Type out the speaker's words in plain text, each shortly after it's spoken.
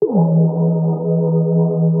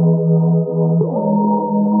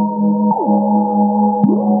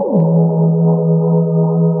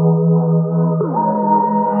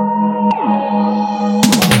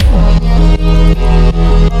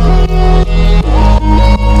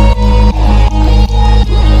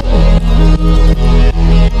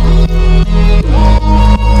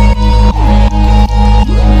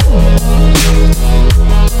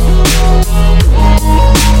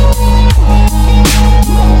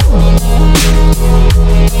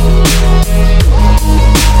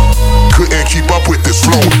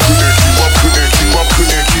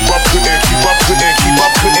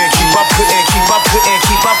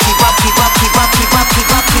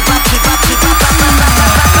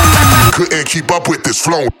Keep up with this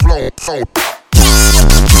flow, flow, flow.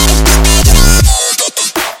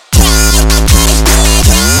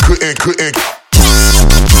 Couldn't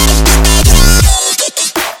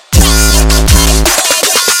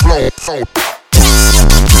flow, flow, flow, flow.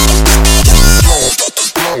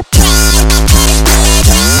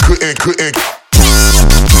 Couldn't flow,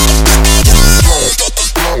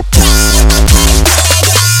 flow.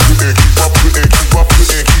 Couldn't keep up, couldn't keep up,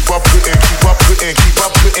 couldn't keep up, couldn't keep up, couldn't keep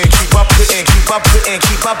up, couldn't keep up, couldn't keep up, couldn't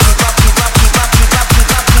keep up, keep up, keep up, keep up, keep up, keep up,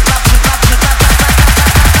 keep up, keep up, keep up, keep up,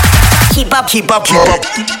 keep up.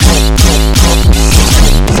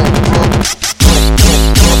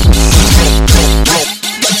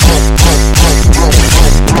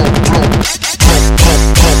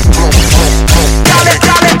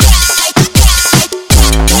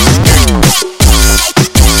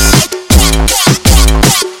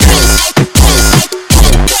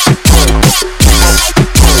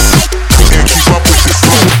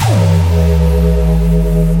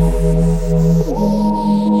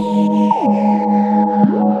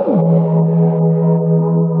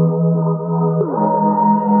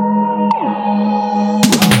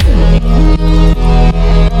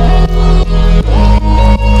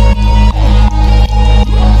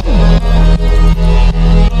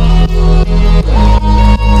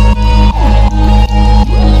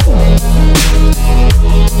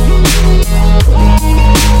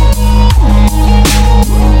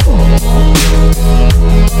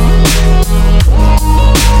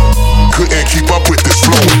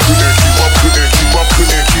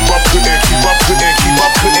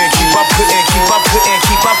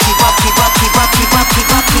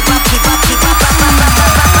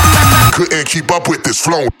 Keep up with this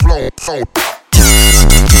flow, flow, flow.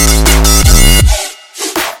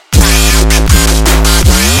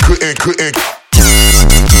 Couldn't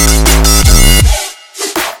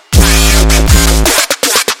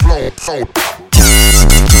flow, flow.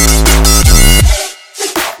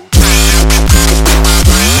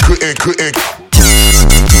 Couldn't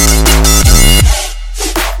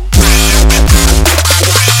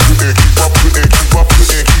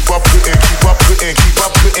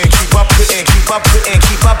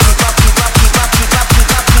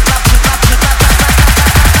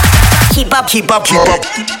keep up, keep up, keep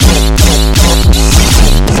up.